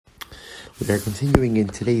We are continuing in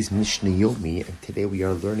today's Mishnah Yomi, and today we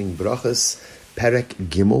are learning Brachas, Perek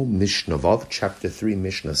Gimel, Mishnah Vav, chapter 3,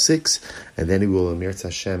 Mishnah 6, and then we will, Amir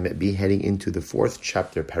Hashem, be heading into the fourth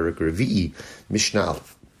chapter, Perek Revi'i, Mishnah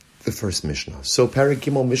Aleph, the first Mishnah. So, Perek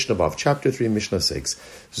Gimel, Mishnah Vav, chapter 3, Mishnah 6,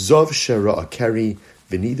 Zov Shera'a Keri,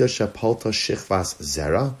 Venida Shapalta Shichvas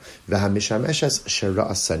Zera, V'hamishameshes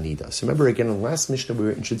Shera'a Sanida. So remember again, in the last Mishnah, we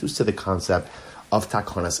were introduced to the concept of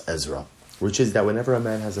Takanas Ezra, which is that whenever a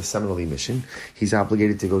man has a seminal emission, he's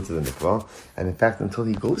obligated to go to the mikvah. And in fact, until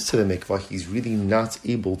he goes to the mikvah, he's really not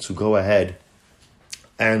able to go ahead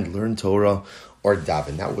and learn Torah or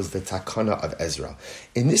daven. That was the takana of Ezra.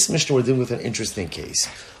 In this Mishnah, we're dealing with an interesting case.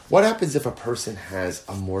 What happens if a person has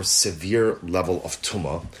a more severe level of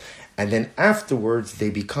tumah, and then afterwards they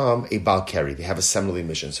become a balkari, they have a seminal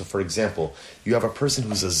emission? So for example, you have a person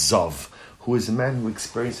who's a zav, who is a man who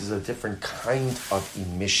experiences a different kind of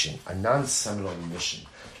emission, a non-seminal emission.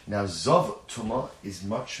 Now, Zav Tuma is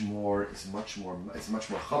much more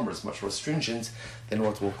chumr, is much more stringent than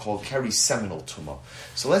what we'll call Keri seminal Tuma.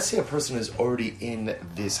 So let's say a person is already in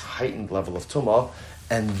this heightened level of Tuma,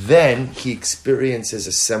 and then he experiences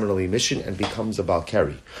a seminal emission and becomes a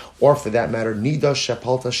Balkari. Or for that matter, Nida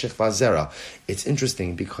Shepalta Shechvazera. It's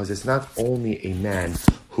interesting because it's not only a man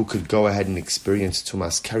who could go ahead and experience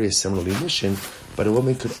Tumas Keri, a seminal emission, but a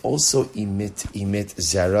woman could also emit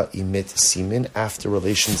Zera, emit semen after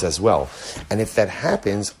relations as well. And if that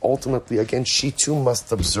happens, ultimately, again, she too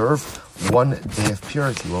must observe 1 day of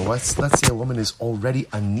purity. Well, let's say a woman is already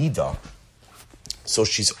a Nida, so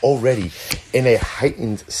she's already in a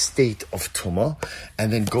heightened state of Tumah,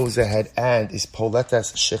 and then goes ahead and is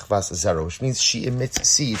Poletas Shechvas Zero, which means she emits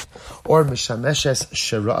seed, or Mishameshes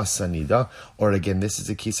Shera'a Sanida, or again, this is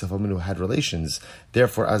a case of a woman who had relations.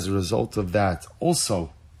 Therefore, as a result of that,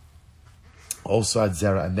 also at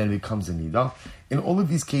Zera, and then becomes a Nida. In all of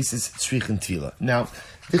these cases, Tzrich and Tvila. Now,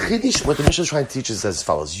 the Chiddush, what the Mishnah is trying to teach us is as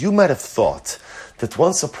follows. You might have thought that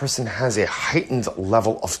once a person has a heightened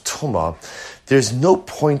level of Tumah, there's no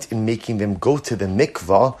point in making them go to the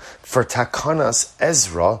mikvah for Takanas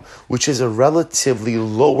Ezra, which is a relatively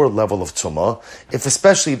lower level of Tumah, if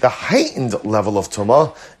especially the heightened level of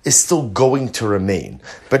Tumah is still going to remain.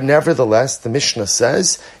 But nevertheless, the Mishnah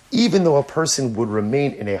says, even though a person would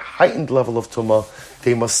remain in a heightened level of Tumah,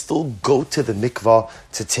 they must still go to the mikvah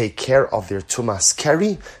to take care of their tumas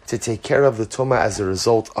keri, to take care of the tumah as a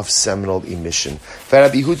result of seminal emission.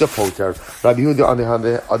 Rabbi Yehuda Poter, Rabbi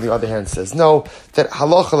Yehuda on the other hand says, no, that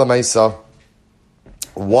halacha l'maisa,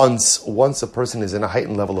 once a person is in a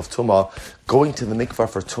heightened level of tumah, going to the mikvah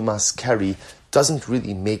for tumas keri doesn't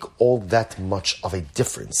really make all that much of a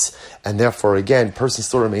difference. And therefore, again, person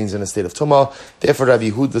still remains in a state of tumah. Therefore, Rabbi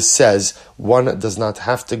Yehuda says one does not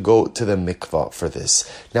have to go to the mikvah for this.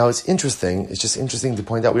 Now, it's just interesting to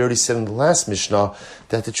point out, we already said in the last Mishnah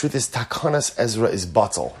that the truth is Takanas Ezra is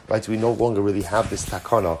batal, right? We no longer really have this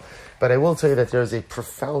takana. But I will tell you that there is a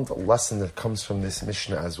profound lesson that comes from this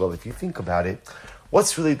Mishnah as well. If you think about it,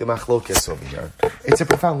 what's really the machlokes over here? It's a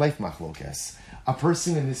profound life machlokes. A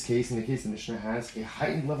person in the case of Mishnah, has a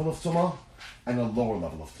heightened level of tumah and a lower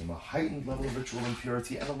level of tumah, heightened level of ritual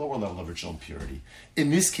impurity and a lower level of ritual impurity. In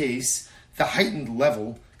this case, the heightened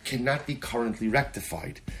level cannot be currently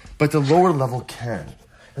rectified, but the lower level can.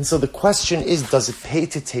 And so the question is, does it pay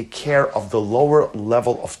to take care of the lower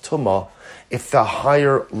level of tumah if the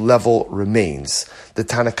higher level remains? The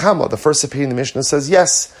Tanakama, the first opinion of the Mishnah, says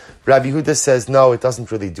yes. Rabbi Yehuda says, no, it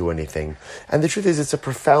doesn't really do anything. And the truth is, it's a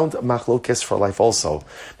profound machlokes for life also.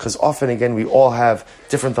 Because often, again, we all have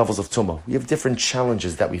different levels of tumah. We have different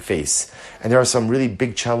challenges that we face. And there are some really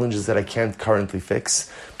big challenges that I can't currently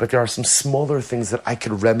fix. But there are some smaller things that I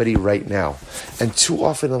could remedy right now. And too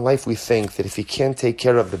often in life, we think that if you can't take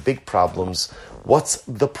care of the big problems, what's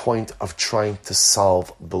the point of trying to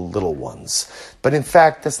solve the little ones? But in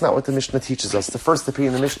fact, that's not what the Mishnah teaches us. The first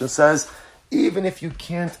opinion of the Mishnah says, even if you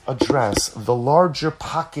can't address the larger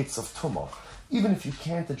pockets of tumah, even if you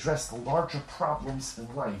can't address the larger problems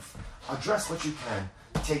in life, address what you can,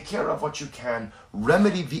 take care of what you can,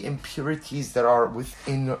 remedy the impurities that are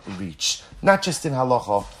within reach, not just in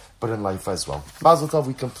halacha, but in life as well. Mazel tov,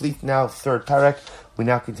 we complete now third parak. We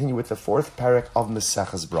now continue with the fourth parak of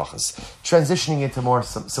Mesechus Brachas, transitioning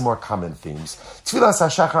into some more common themes. Tfilas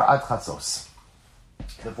HaShachar Ad Chatzos.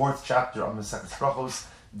 The fourth chapter of Mesechus Brachos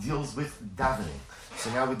deals with davening. So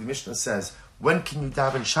now the Mishnah says, when can you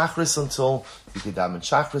daven Shachris until? You can daven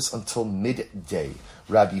Shachris until midday.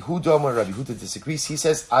 Rabbi Yehuda disagrees. He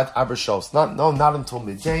says, Ad Arba Shos. Not until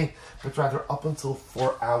midday, but rather up until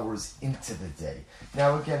 4 hours into the day.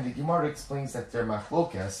 Now again, the Gemara explains that their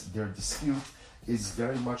machlokes, their dispute, is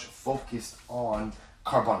very much focused on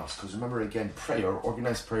karbanos. Because remember again, prayer,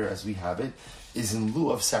 organized prayer as we have it, is in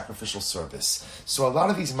lieu of sacrificial service. So a lot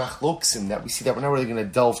of these machloksim that we see that we're not really going to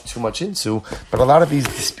delve too much into, but a lot of these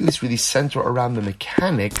disputes really center around the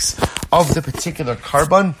mechanics of the particular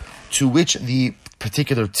karban to which the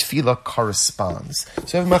particular tefillah corresponds.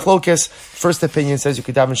 So we have machlokes. First opinion says you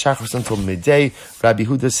could daven shachris until midday. Rabbi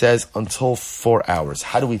Huda says until 4 hours.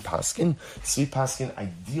 How do we paskin? So we paskin,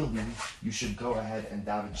 ideally, you should go ahead and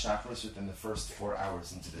daven shachris within the first 4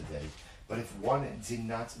 hours into the day. But if one did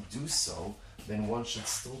not do so, then one should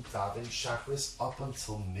still daven shachris up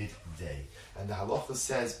until midday. And the halacha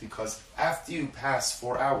says because after you pass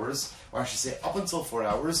 4 hours, or I should say up until 4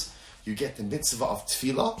 hours, you get the mitzvah of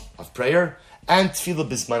tefillah, of prayer, and tefillah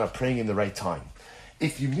bismana, praying in the right time.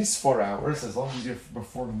 If you miss 4 hours, as long as you're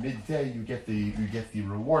before midday, you get the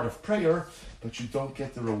reward of prayer, but you don't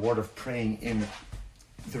get the reward of praying in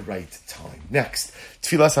the right time. Next,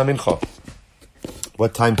 tefillah hamincha.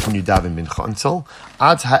 What time can you daven mincha until?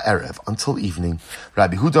 Ad ha'erev, until evening.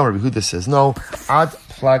 Rabbi Huda says no. Ad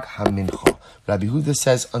plag hamincha. Rabbi Huda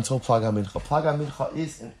says until plag hamincha. Plag hamincha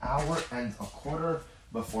is an hour and a quarter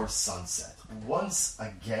before sunset. Once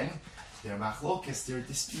again, their machlokes, their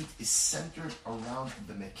dispute is centered around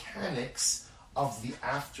the mechanics of the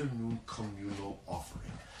afternoon communal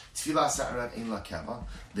offering. Tefillah sa'arav ein lakeva,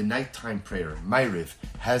 the nighttime prayer, Ma'ariv,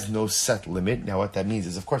 has no set limit. Now what that means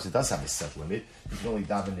is, of course, it does have a set limit. You can only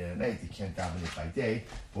daven it at night, you can't daven it by day.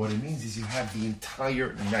 But what it means is you have the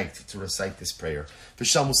entire night to recite this prayer.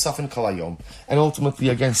 V'shal musafin kalayom. And ultimately,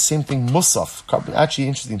 again, same thing, musaf. Actually,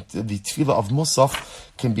 interesting, the tefillah of musaf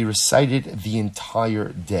can be recited the entire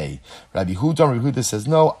day. Rabbi Huda says,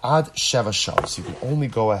 no, ad sheva shas. You can only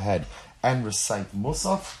go ahead and recite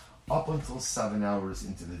musaf up until 7 hours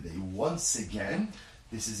into the day. Once again,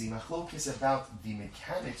 this is a machlokes about the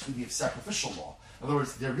mechanics really of sacrificial law. In other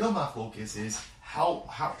words, the real machlokes is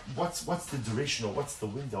what's the duration or what's the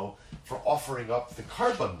window for offering up the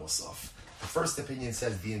karban musaf. The first opinion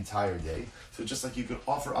says the entire day. So just like you could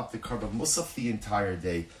offer up the karban musaf the entire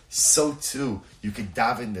day, so too you could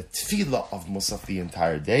daven the tefillah of musaf the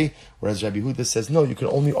entire day. Whereas Rabbi Huda says no, you can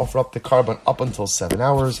only offer up the karban up until 7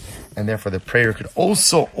 hours, and therefore the prayer could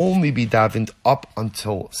also only be davened up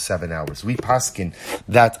until 7 hours. We paskin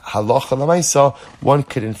that halacha lamaisa, one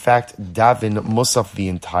could in fact daven musaf the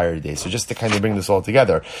entire day. So just to kind of bring this all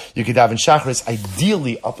together, you could daven shachris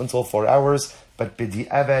ideally up until 4 hours. But b'di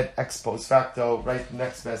eved, ex post facto, right, the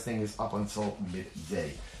next best thing is up until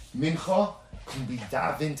midday. Mincha can be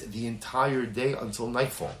davened the entire day until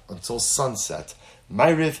nightfall, until sunset.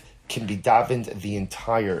 Ma'ariv can be davened the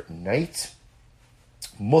entire night.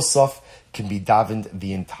 Musaf can be davened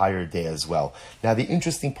the entire day as well. Now the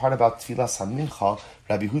interesting part about tefillah hamincha,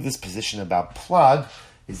 Rabbi Huda's position about plag,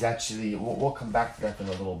 is actually, we'll come back to that in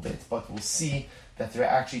a little bit, but we'll see that there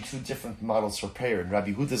are actually two different models for prayer. In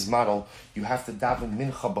Rabbi Huda's model, you have to daven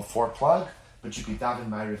mincha before plag, but you can daven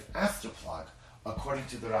ma'ariv after plag. According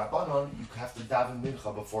to the Rabbanon, you have to daven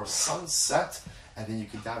mincha before sunset, and then you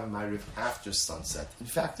can daven ma'ariv after sunset. In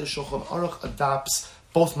fact, the Shulchan Aruch adopts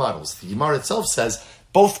both models. The Gemara itself says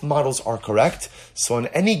both models are correct, so on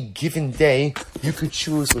any given day, you could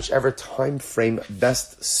choose whichever time frame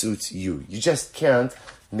best suits you. You just can't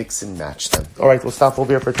mix and match them. All right, we'll stop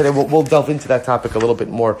over here for today. We'll delve into that topic a little bit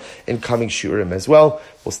more in coming shiurim as well.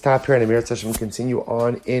 We'll stop here and Amir Tashem continue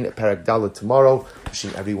on in Parak Dalet tomorrow.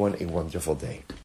 Wishing everyone a wonderful day.